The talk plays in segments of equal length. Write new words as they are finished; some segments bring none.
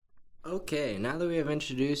Okay, now that we have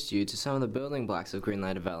introduced you to some of the building blocks of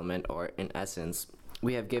Greenline development, or in essence,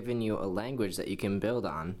 we have given you a language that you can build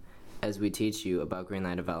on as we teach you about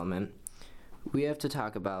Greenline development, we have to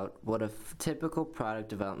talk about what a typical product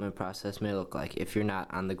development process may look like if you're not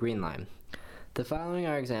on the green line. The following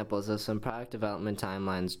are examples of some product development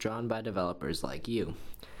timelines drawn by developers like you.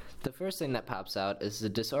 The first thing that pops out is the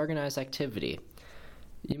disorganized activity.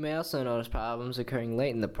 You may also notice problems occurring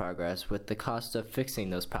late in the progress, with the cost of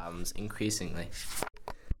fixing those problems increasingly.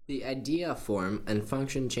 The idea form and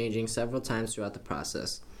function changing several times throughout the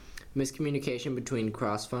process. Miscommunication between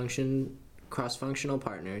cross-functional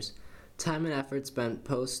partners. Time and effort spent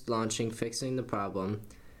post-launching fixing the problem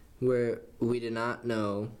where we did not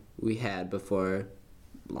know we had before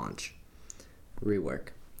launch. Rework.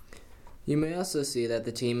 You may also see that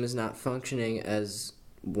the team is not functioning as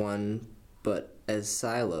one but as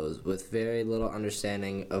silos with very little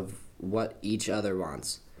understanding of what each other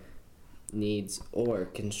wants, needs, or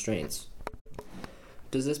constraints.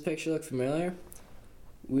 Does this picture look familiar?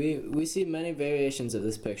 We see many variations of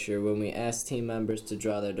this picture when we ask team members to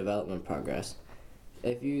draw their development progress.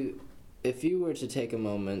 If you were to take a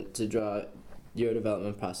moment to draw your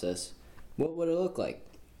development process, what would it look like?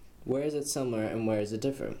 Where is it similar and where is it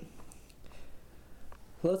different?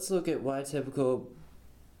 Let's look at why typical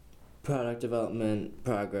product development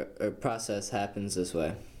process happens this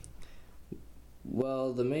way.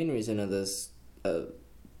 Well, the main reason is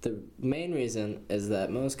that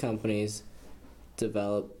most companies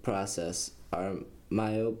develop process are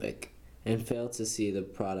myopic and fail to see the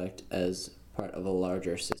product as part of a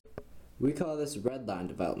larger system. We call this red line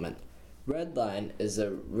development. Red line is a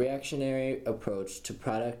reactionary approach to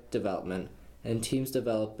product development, and teams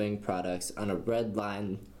developing products on a red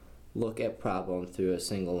line look at problem through a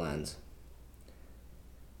single lens.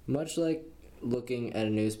 Much like looking at a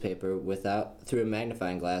newspaper through a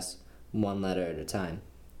magnifying glass, one letter at a time.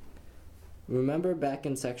 Remember back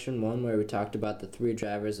in section 1 where we talked about the 3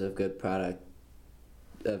 drivers of good product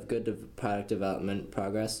development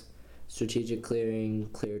progress: strategic clearing,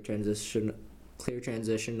 clear transition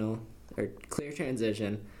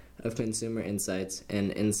of consumer insights,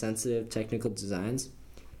 and insensitive technical designs?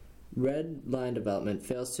 Red line development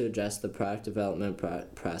fails to address the product development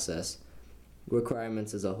process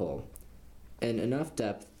requirements as a whole in enough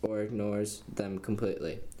depth, or ignores them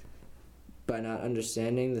completely. By not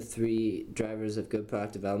understanding the 3 drivers of good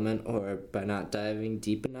product development, or by not diving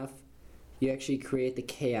deep enough, you actually create the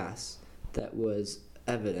chaos that was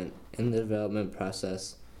evident in the development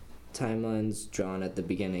process timelines drawn at the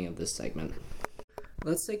beginning of this segment.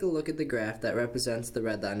 Let's take a look at the graph that represents the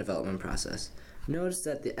red line development process. Notice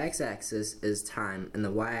that the x-axis is time and the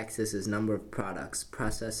y-axis is number of products,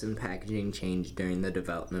 process, and packaging changed during the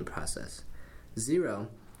development process. 0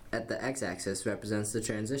 at the x-axis represents the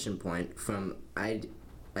transition point from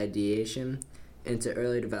ideation into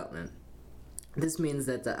early development. This means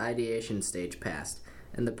that the ideation stage passed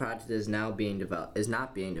and the project is not being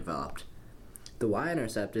developed. The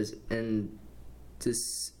y-intercept is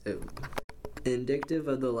indicative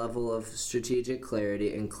of the level of strategic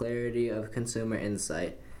clarity and clarity of consumer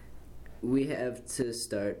insight we have to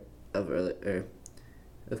start of early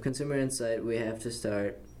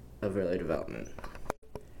development.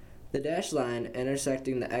 The dashed line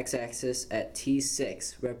intersecting the x-axis at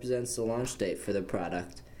T6 represents the launch date for the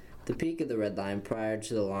product. The peak of the red line prior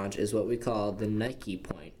to the launch is what we call the Nike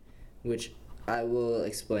point, which I will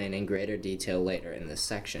explain in greater detail later in this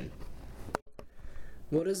section.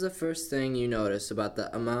 What is the first thing you notice about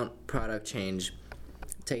the amount product change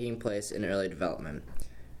taking place in early development?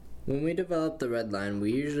 When we develop the red line,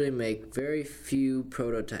 we usually make very few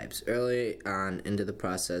prototypes early on into the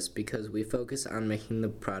process because we focus on making the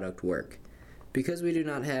product work. Because we do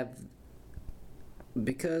not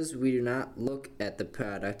look at the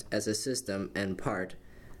product as a system and part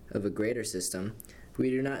of a greater system, we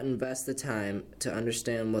do not invest the time to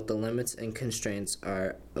understand what the limits and constraints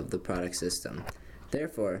are of the product system.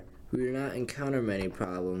 Therefore, we do not encounter many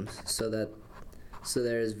problems, so there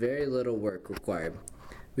is very little work required.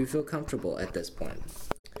 We feel comfortable at this point.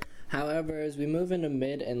 However, as we move into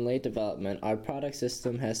mid and late development, our product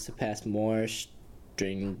system has to pass more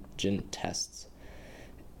stringent tests.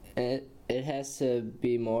 It has to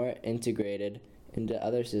be more integrated into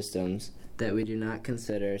other systems that we do not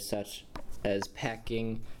consider, such as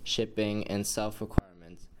packing, shipping, and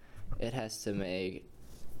self-requirements. It has to make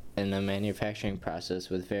in a manufacturing process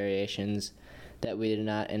with variations that we did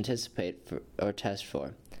not anticipate or test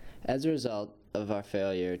for. As a result of our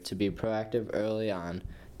failure to be proactive early on,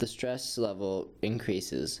 the stress level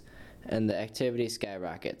increases and the activity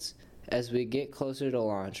skyrockets. As we get closer to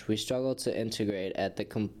launch, we struggle to integrate at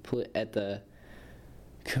the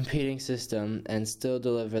competing system and still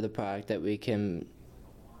deliver the product that we can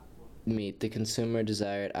meet the consumer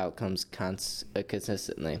desired outcomes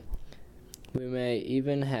consistently. We may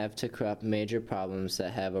even have to correct major problems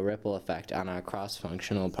that have a ripple effect on our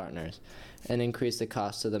cross-functional partners and increase the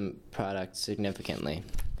cost of the product significantly.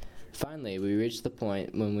 Finally, we reach the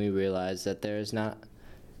point when we realize that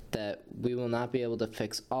we will not be able to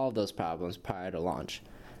fix all of those problems prior to launch.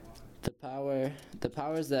 The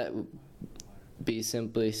powers that be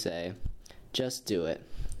simply say, just do it.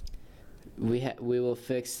 We will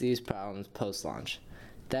fix these problems post-launch.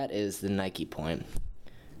 That is the Nike point.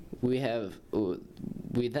 We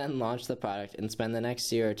then launch the product and spend the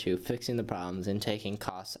next year or two fixing the problems and taking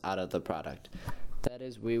costs out of the product. That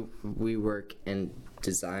is, we work in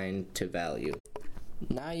design to value.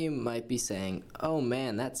 Now you might be saying, oh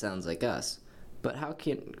man, that sounds like us. But how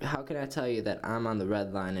can I tell you that I'm on the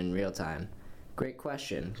red line in real time? Great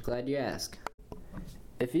question. Glad you asked.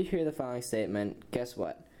 If you hear the following statement, guess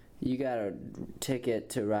what? You got a ticket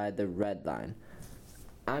to ride the red line.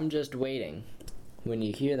 I'm just waiting. When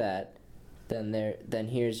you hear that, then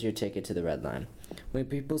here's your ticket to the red line. When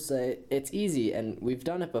people say, it's easy and we've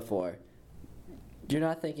done it before, you're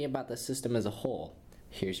not thinking about the system as a whole.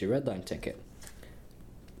 Here's your red line ticket.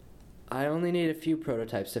 I only need a few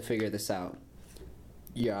prototypes to figure this out.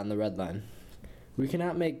 You're on the red line. We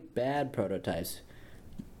cannot make bad prototypes.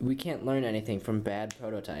 We can't learn anything from bad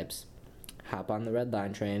prototypes. Hop on the red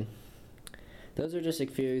line train. Those are just a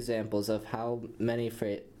few examples of how many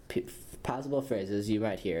possible phrases you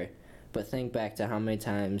might hear, but think back to how many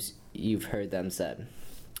times you've heard them said.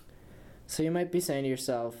 So you might be saying to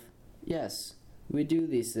yourself, yes, we do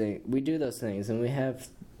those things, and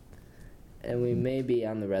we may be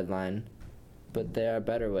on the red line, but there are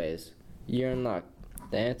better ways. You're in luck.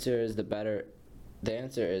 The answer is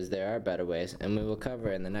there are better ways, and we will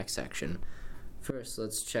cover in the next section. First,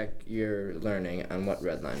 let's check your learning on what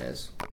redline is.